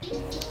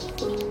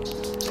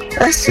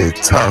That shit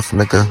tough,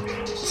 nigga.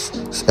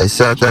 Hey,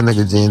 shout out that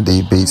nigga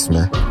G&D Beats,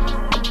 man.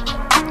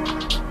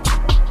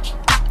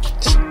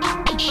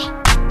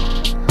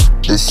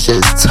 This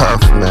shit's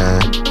tough, man.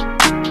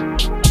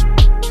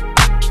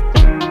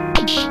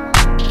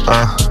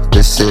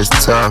 This shit's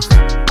tough.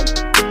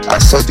 I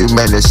showed you,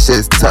 man, this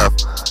shit's tough.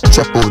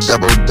 Triple,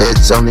 double,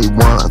 bitch, only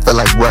one, feel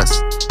like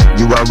Russ.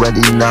 You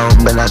already know,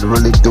 man, I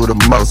really do the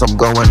most. I'm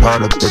going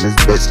hard up in this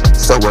bitch.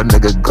 So a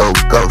nigga go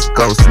ghost,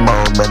 go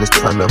small, man, it's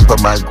trying to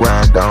put my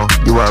grind on.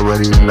 You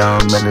already know,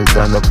 man, it's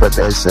trying to put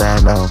that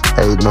shine on.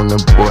 Hating on the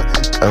boy,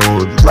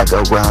 oh, like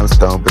a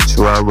rhinestone. But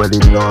you already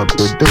know I've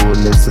been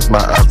doing this since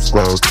my ups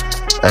closed.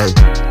 Hey,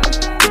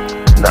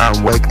 now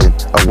I'm waking,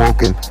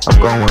 awoken, I'm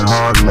going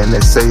hard, man.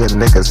 They say a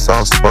nigga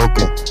soft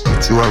spoken,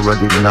 but you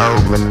already know,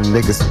 man, the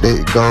nigga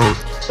spit gold.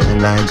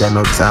 And I ain't got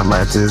no time,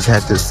 I just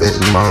had to sit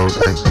in mode.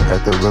 I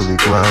had to really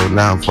grow,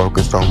 now I'm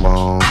focused on my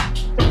own.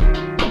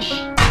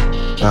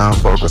 Now I'm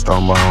focused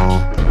on my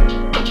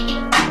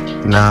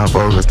own. Now I'm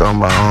focused on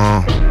my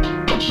own.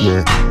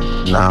 Yeah,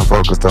 now I'm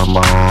focused on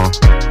my own.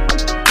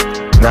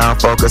 Now I'm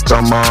focused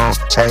on my own.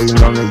 Hating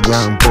on the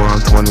young boy,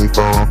 I'm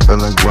 24, I'm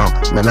feeling grown.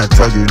 Man, I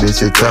told you this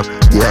shit tough.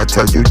 Yeah, I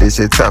told you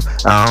this shit tough.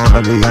 I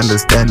don't really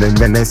understand it,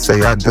 man. They say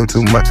I do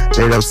too much.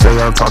 They don't say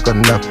I don't talk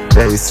enough.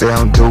 They say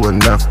I don't do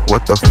enough.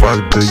 What the fuck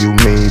do you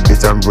mean,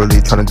 bitch? I'm really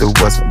trying to do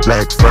what's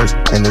black first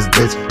in this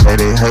bitch. Hey,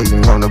 they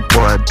hating on the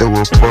boy, I do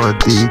it for a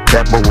D.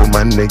 Capo with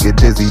my nigga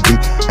Dizzy B.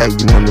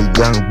 Hating on the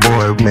young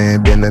boy,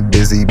 man, been a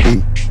busy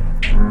bee.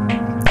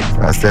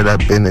 I said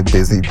I've been a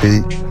busy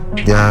bee.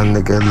 Young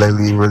nigga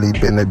lately really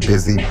been a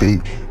busy bee.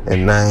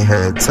 And I ain't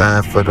had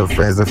time for the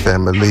friends and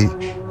family.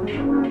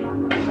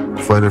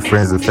 For the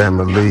friends and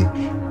family.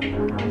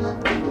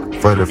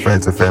 For the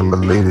friends and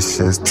family, this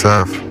shit's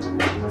tough.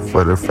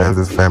 For the friends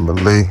and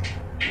family.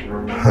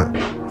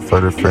 For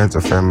the friends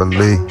and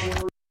family.